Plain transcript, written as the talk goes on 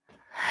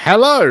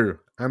Hello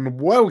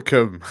and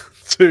welcome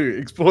to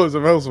Explorers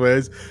of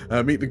Elsewhere's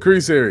Meet the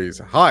Crew series.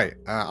 Hi,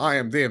 I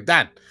am DM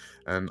Dan,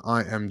 and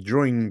I am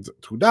joined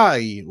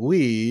today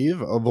with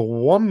the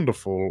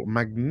wonderful,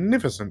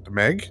 magnificent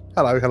Meg.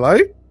 Hello, hello.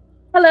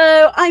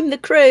 Hello, I'm the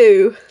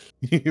crew.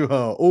 You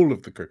are all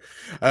of the crew.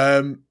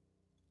 Um,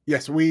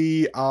 yes,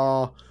 we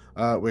are.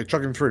 We're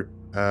chugging through,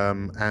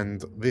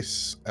 and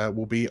this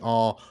will be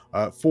our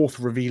fourth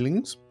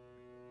revealings.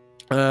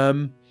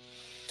 Um,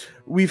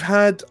 we've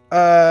had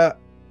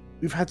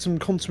some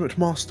consummate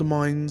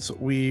masterminds.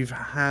 We've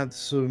had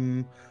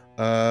some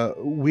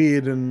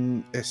weird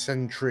and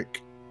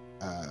eccentric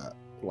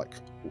like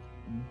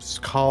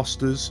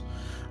casters.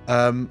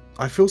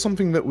 I feel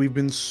something that we've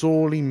been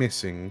sorely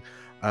missing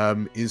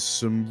is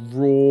some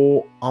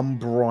raw,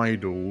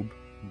 unbridled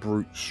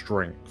brute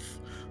strength.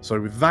 So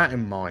with that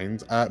in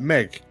mind,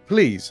 Meg,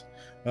 please,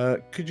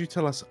 could you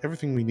tell us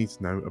everything we need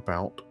to know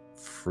about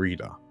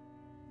Freida?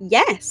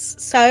 Yes,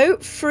 so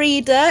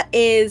Freida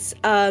is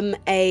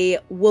a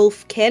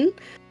wolfkin.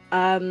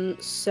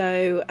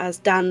 So as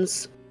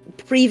Dan's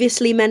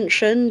previously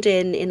mentioned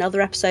in other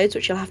episodes,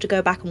 which you'll have to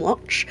go back and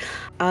watch,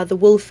 the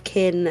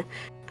wolfkin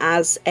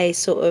as a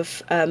sort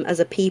of as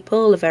a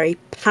people are very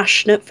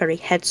passionate, very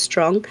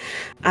headstrong,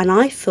 and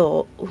I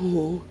thought,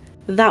 ooh,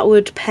 that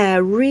would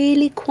pair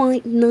really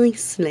quite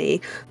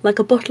nicely, like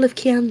a bottle of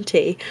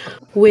Chianti,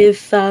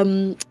 with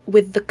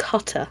the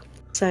cutter.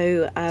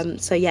 So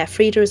yeah,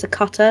 Freida is a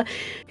cutter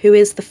who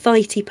is the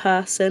fighty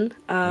person,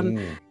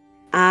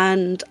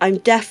 and I'm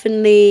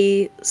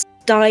definitely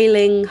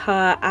styling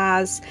her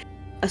as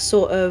a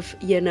sort of,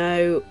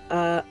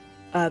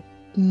 a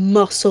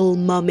muscle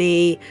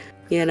mummy,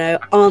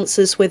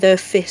 answers with her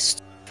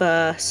fist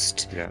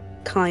first, Yeah,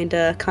 kind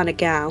of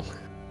gal.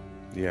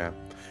 yeah.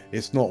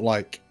 It's not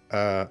like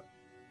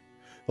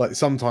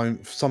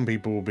sometimes some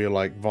people will be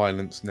like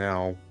violence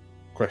now,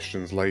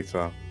 questions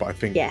later. But I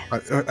think Yeah.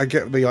 I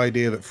get the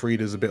idea that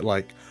Frida's a bit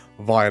like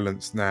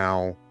violence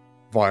now,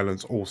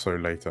 violence also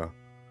later.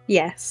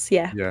 Yes.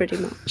 Yeah. Yeah. Pretty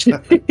much. Fair,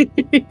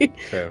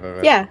 fair,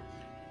 fair. Yeah.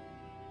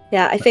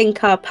 Yeah. I think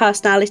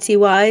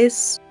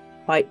personality-wise,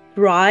 quite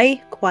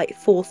dry, quite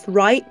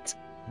forthright.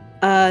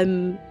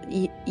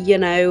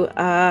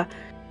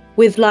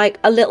 With like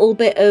a little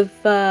bit of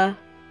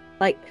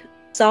like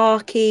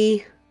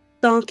sarky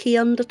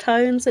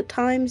undertones at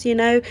times.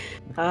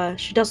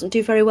 She doesn't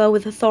do very well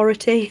with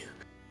authority.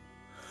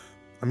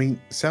 I mean,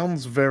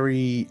 sounds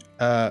very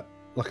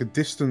like a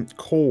distant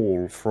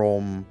call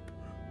from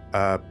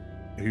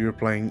who you're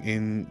playing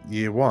in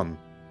year one,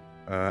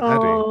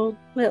 Addy. Oh,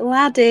 little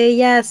Addie.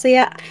 Yeah,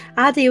 see,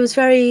 Addie was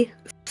very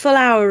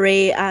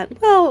flowery, and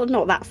well,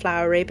 not that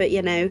flowery, but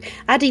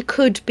Addie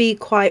could be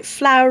quite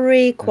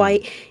flowery,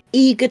 quite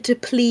eager to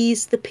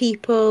please the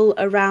people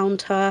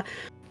around her.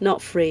 Not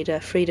Freida.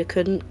 Freida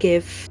couldn't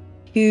give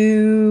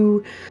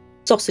two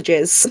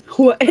sausages,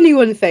 what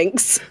anyone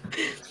thinks.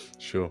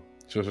 Sure.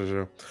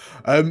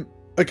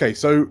 Okay,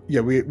 so yeah,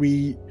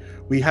 we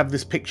have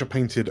this picture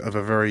painted of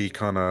a very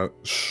kind of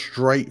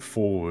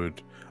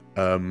straightforward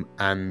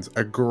and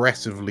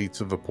aggressively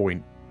to the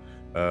point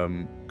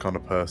kind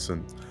of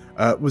person.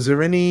 Was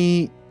there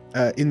any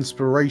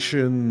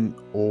inspiration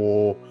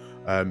or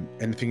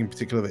anything in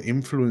particular that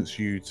influenced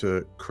you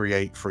to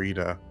create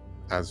Frida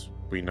as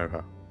we know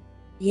her?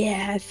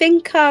 Yeah, I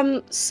think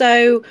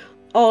so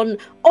on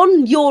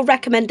your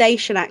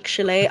recommendation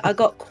actually, I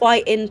got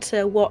quite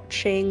into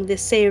watching the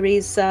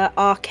series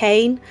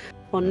Arcane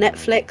on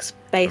Netflix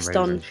based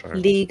Amazing on show.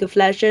 League of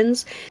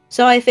Legends.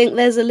 So I think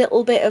there's a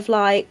little bit of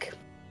Vi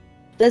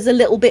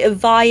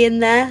in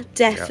there, Yeah.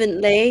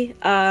 definitely.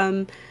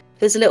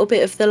 There's a little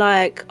bit of the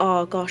like,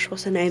 oh gosh,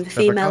 what's her name? The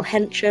female Sevica?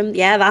 henchman.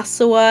 Yeah, that's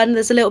the one.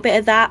 There's a little bit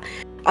of that.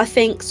 I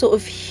think sort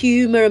of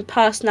humor and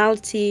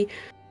personality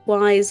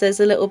wise,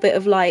 there's a little bit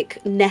of like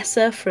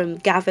Nessa from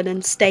Gavin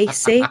and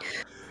Stacey,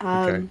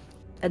 Okay.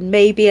 and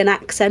maybe an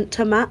accent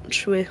to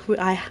match.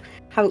 I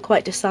haven't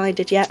quite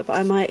decided yet, but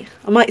I might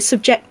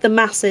subject the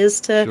masses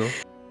to Sure.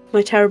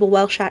 my terrible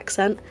Welsh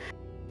accent.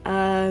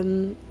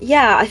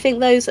 Yeah, I think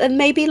those, and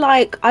maybe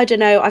like, I don't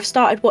know, I've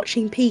started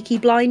watching Peaky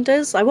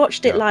Blinders. I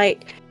watched it Yeah.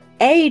 like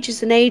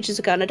ages and ages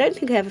ago, and I don't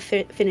think I ever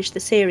finished the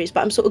series,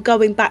 but I'm sort of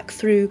going back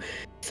through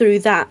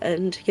that,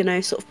 and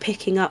sort of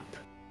picking up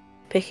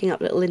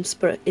little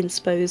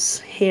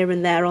inspos here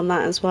and there on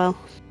that as well.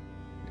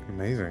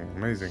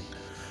 Amazing.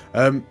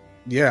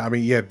 Yeah, I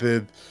mean, yeah,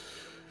 the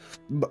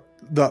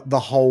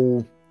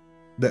whole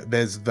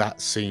there's that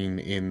scene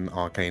in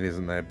Arcane,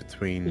 isn't there,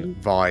 between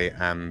Vi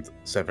and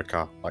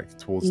Sevica, like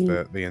towards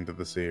the end of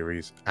the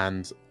series,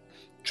 and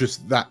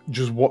just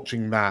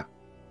watching that.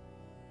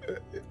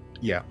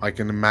 Yeah, I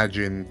can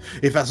imagine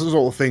if that's the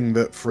sort of thing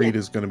that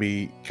Frida's going to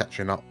be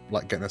catching up,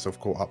 like getting herself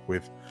caught up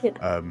with.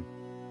 Yeah.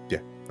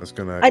 Yeah, that's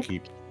going to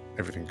keep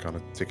everything kind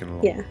of ticking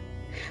along. Yeah.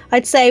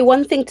 I'd say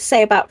one thing to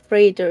say about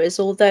Freida is,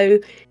 although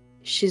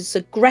she's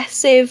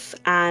aggressive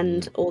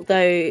and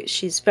although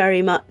she's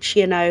very much,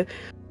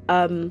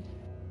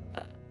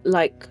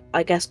 like,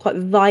 I guess quite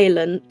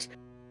violent,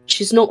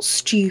 she's not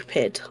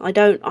stupid. I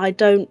don't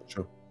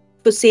Sure.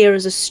 foresee her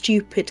as a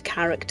stupid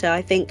character.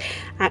 I think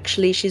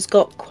actually she's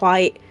got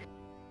quite,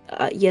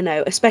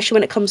 especially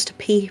when it comes to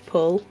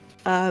people,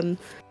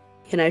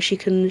 she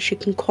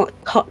can quite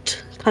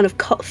cut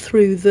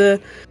through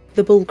the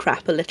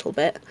bullcrap a little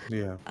bit.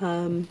 Yeah.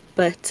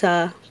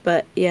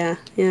 But yeah.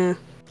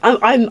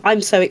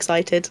 I'm so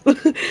excited.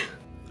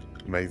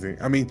 Amazing.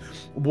 I mean,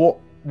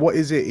 what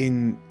is it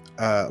in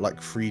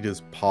like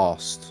Freida's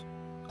past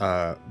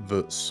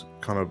that's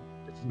kind of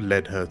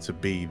led her to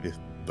be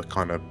the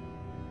kind of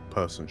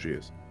person she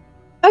is?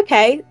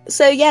 Okay,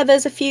 so yeah,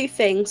 there's a few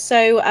things.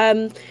 So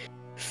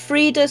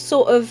Freida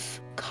sort of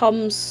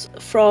comes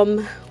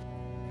from,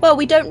 well,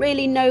 we don't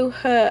really know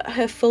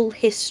her full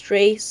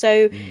history.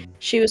 So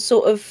she was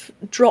sort of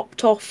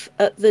dropped off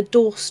at the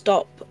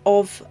doorstep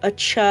of a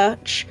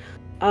church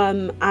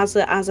as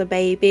a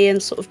baby,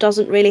 and sort of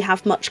doesn't really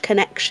have much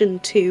connection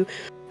to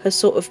her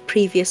sort of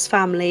previous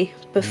family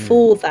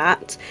before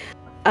that.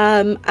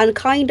 And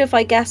kind of,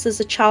 I guess, as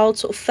a child,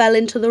 sort of fell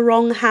into the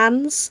wrong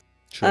hands.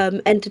 Sure.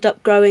 Ended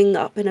up growing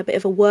up in a bit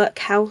of a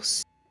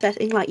workhouse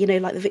setting, like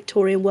the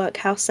Victorian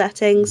workhouse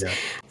settings, Yeah.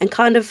 and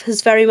kind of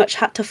has very much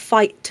had to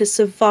fight to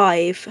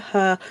survive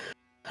her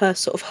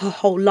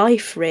whole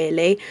life,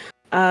 really.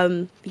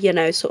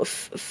 Sort of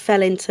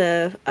fell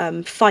into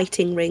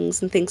fighting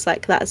rings and things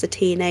like that as a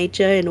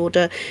teenager in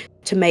order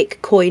to make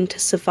coin to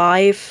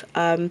survive.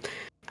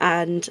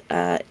 And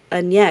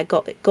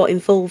got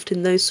involved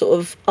in those sort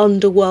of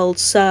underworld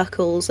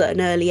circles at an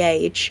early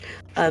age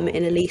in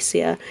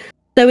Elysia.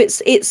 So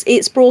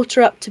it's brought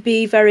her up to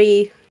be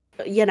very,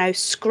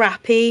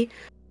 scrappy,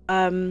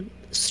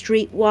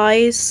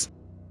 streetwise,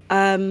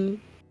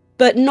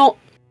 but not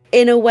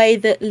in a way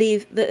that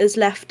has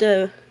left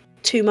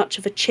too much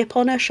of a chip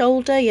on her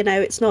shoulder.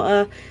 It's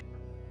not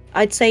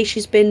I'd say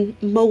she's been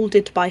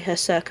moulded by her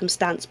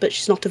circumstance, but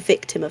she's not a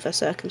victim of her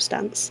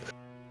circumstance.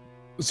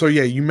 So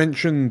yeah, you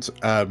mentioned sort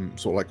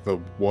of like the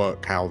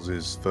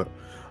workhouses that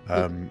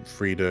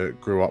Freida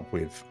grew up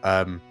with.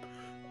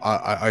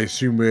 I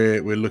assume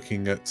we're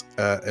looking at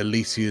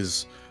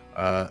Elysia's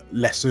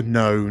lesser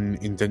known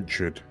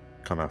indentured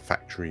kind of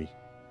factory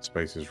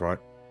spaces, right?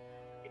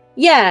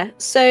 Yeah,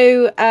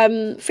 so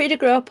Freida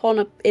grew up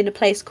in a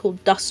place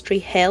called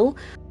Dustry Hill,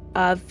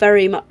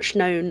 very much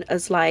known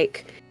as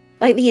like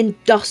the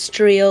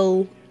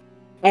industrial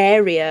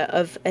area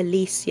of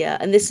Elysia,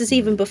 and this is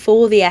even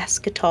before the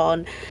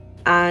eschaton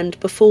and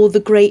before the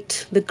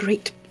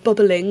great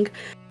bubbling.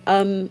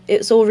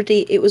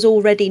 It was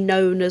already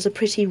known as a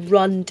pretty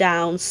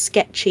run-down,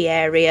 sketchy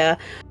area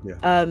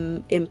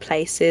in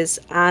places.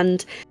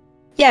 And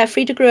yeah,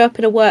 Freida grew up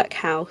in a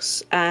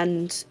workhouse,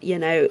 and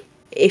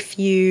if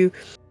you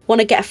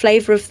want to get a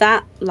flavour of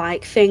that,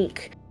 like,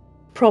 think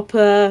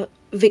proper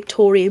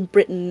Victorian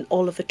Britain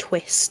Oliver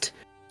Twist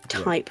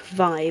type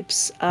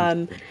vibes.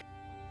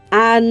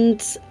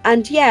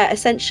 And yeah,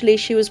 essentially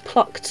she was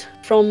plucked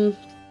from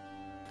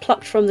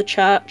the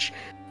church,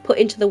 put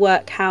into the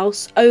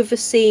workhouse,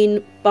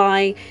 overseen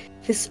by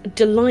this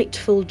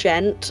delightful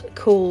gent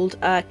called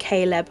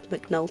Caleb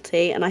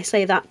McNulty, and I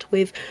say that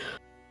with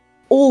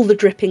all the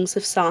drippings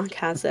of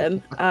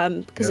sarcasm,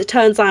 because it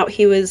turns out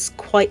he was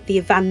quite the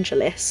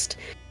evangelist.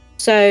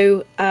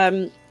 So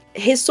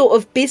his sort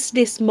of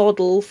business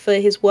model for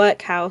his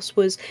workhouse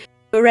was,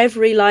 for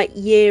every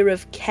year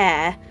of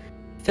care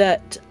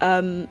that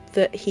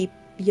he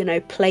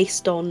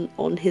placed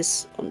on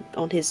his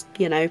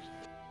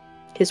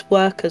his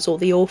workers or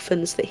the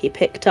orphans that he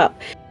picked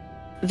up,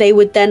 they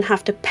would then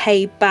have to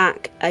pay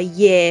back a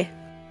year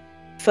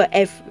for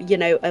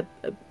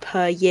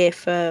per year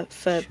for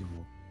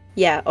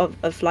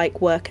of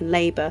work and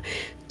labor.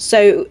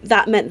 So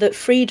that meant that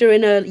Freida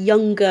in her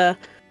younger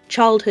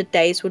childhood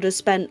days would have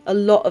spent a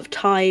lot of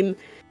time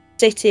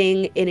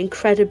sitting in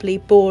incredibly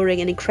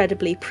boring and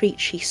incredibly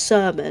preachy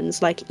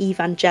sermons, like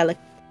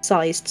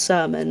evangelicized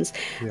sermons,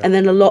 and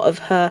then a lot of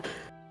her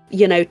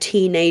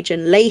teenage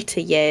and later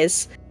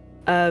years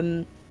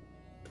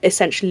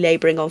essentially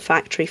laboring on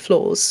factory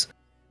floors.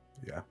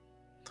 Yeah,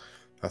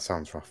 that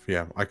sounds rough.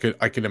 Yeah, I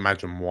could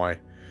imagine why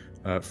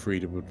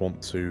Freida would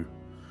want to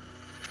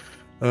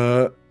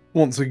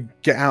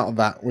get out of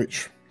that,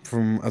 which,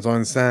 from as I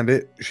understand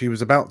it, she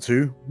was about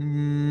to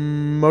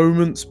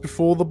moments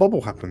before the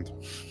bubble happened.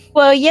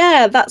 Well,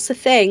 yeah, that's the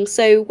thing.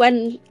 So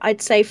when I'd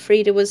say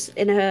Freida was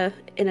in her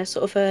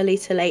sort of early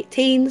to late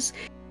teens,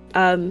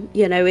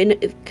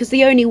 because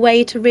the only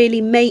way to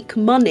really make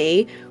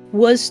money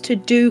was to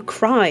do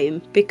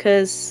crime,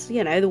 because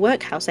the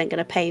workhouse ain't going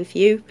to pay for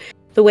you.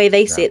 The way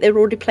they see it, they're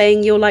already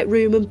paying your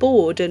room and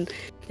board, and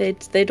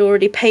they'd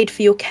already paid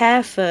for your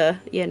care for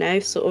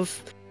sort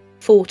of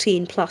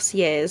 14 plus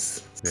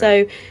years.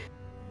 So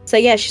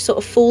yeah, she sort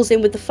of falls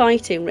in with the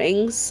fighting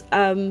rings,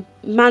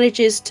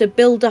 manages to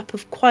build up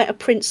of quite a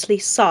princely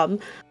sum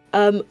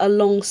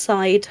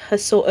alongside her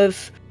sort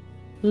of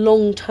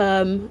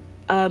long-term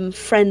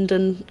friend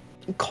and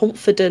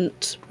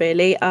confidant,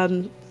 really,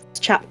 a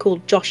chap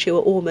called Joshua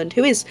Ormond,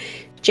 who is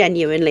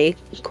genuinely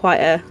quite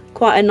a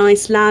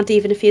nice lad,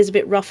 even if he is a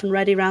bit rough and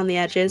ready around the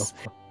edges.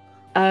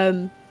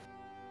 But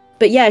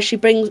but yeah, she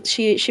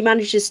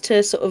manages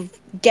to sort of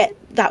get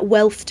that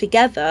wealth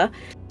together,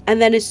 and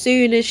then as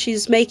soon as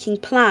she's making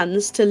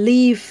plans to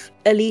leave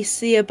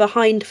Elysia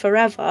behind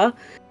forever,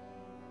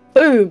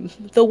 boom,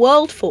 the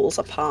world falls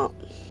apart.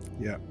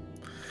 Yeah.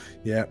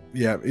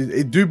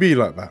 It do be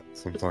like that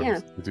sometimes. Yeah.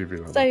 It do be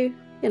like So,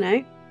 you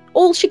know,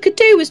 all she could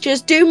do was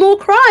just do more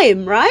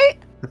crime, right?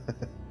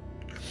 that.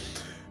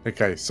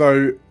 Okay,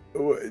 so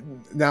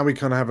now we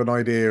kind of have an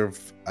idea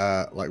of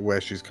like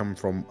where she's come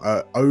from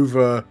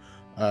over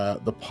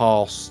the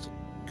past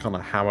kind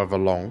of however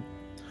long.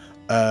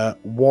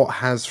 What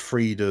has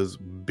Freida's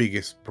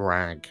biggest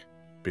brag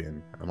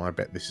been? And I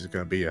bet this is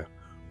going to be a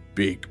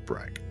big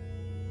brag.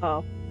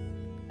 Oh.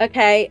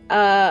 Okay,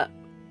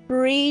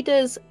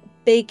 Freida's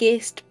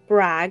biggest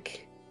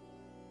brag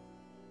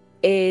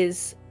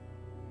is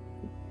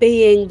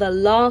being the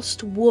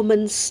last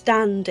woman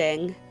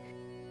standing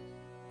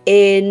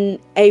in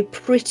a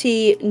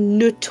pretty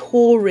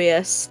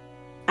notorious,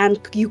 and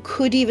you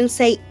could even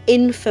say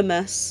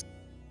infamous,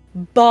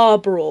 bar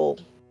brawl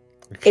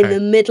in the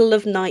middle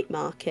of Night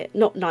Market.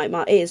 Not Night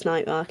Market, it is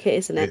Night Market,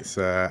 isn't it? It's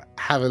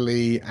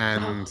Haverley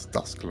and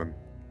Duskland.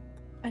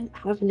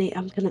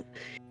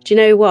 Do you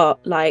know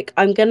what? Like,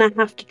 I'm gonna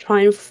have to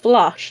try and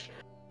flush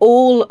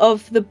all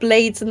of the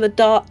Blades in the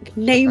Dark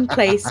name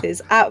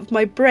places out of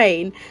my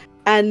brain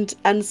and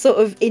sort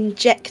of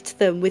inject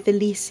them with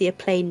Elysia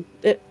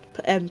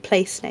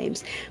place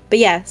names. But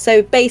yeah,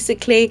 so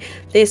basically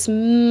this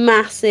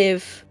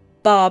massive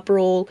bar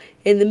brawl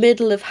in the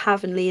middle of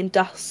Havenley and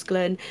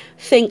Duskland.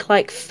 Think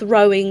like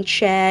throwing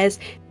chairs,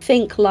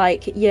 think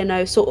like, you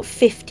know, sort of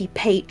 50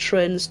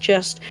 patrons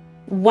just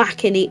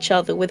whacking each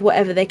other with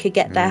whatever they could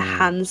get their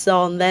hands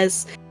on.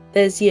 There's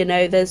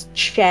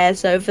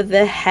chairs over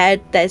the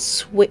head, there's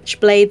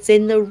switchblades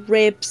in the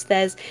ribs,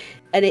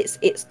 and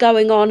it's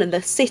going on, and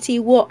the city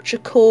watch are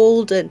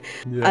called, and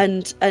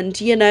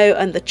you know,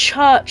 and the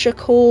church are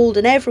called,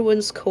 and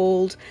everyone's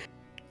called.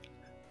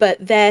 But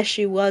there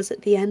she was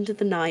at the end of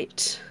the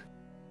night,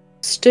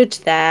 stood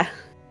there,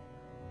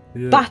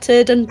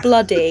 battered and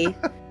bloody,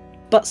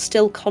 but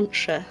still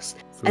conscious.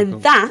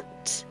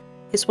 That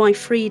is why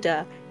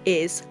Freida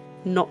is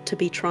not to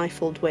be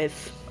trifled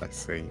with. I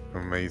see.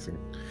 Amazing.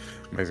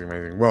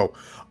 Well,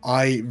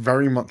 I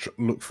very much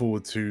look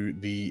forward to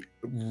the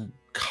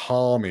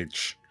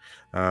carnage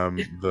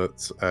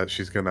that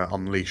she's going to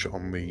unleash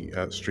on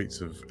the streets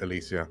of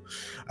Elysia.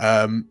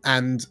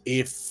 And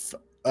if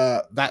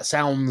that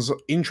sounds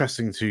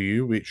interesting to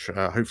you, which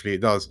hopefully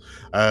it does,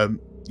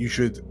 you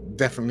should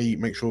definitely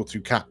make sure to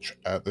catch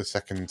the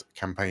second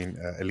campaign,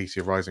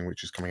 Elysia Rising,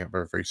 which is coming up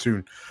very, very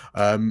soon.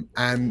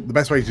 And the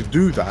best way to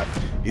do that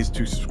is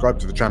to subscribe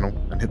to the channel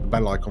and hit the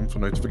bell icon for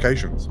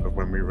notifications of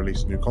when we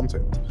release new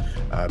content,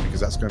 because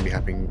that's going to be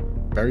happening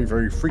very,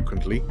 very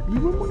frequently. We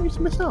wouldn't want you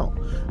to miss out.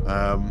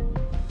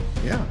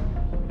 Yeah.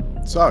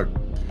 So,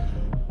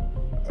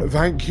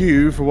 thank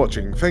you for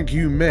watching. Thank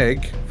you,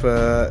 Meg,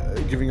 for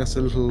giving us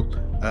a little,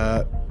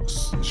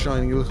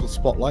 shining a little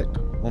spotlight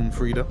on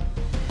Freida.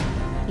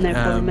 No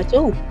problem at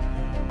all.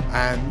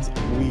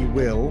 And we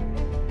will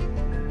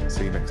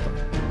see you next time.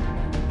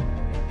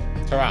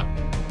 Ta-ra.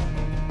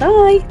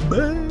 Bye.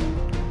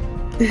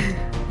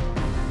 Bye.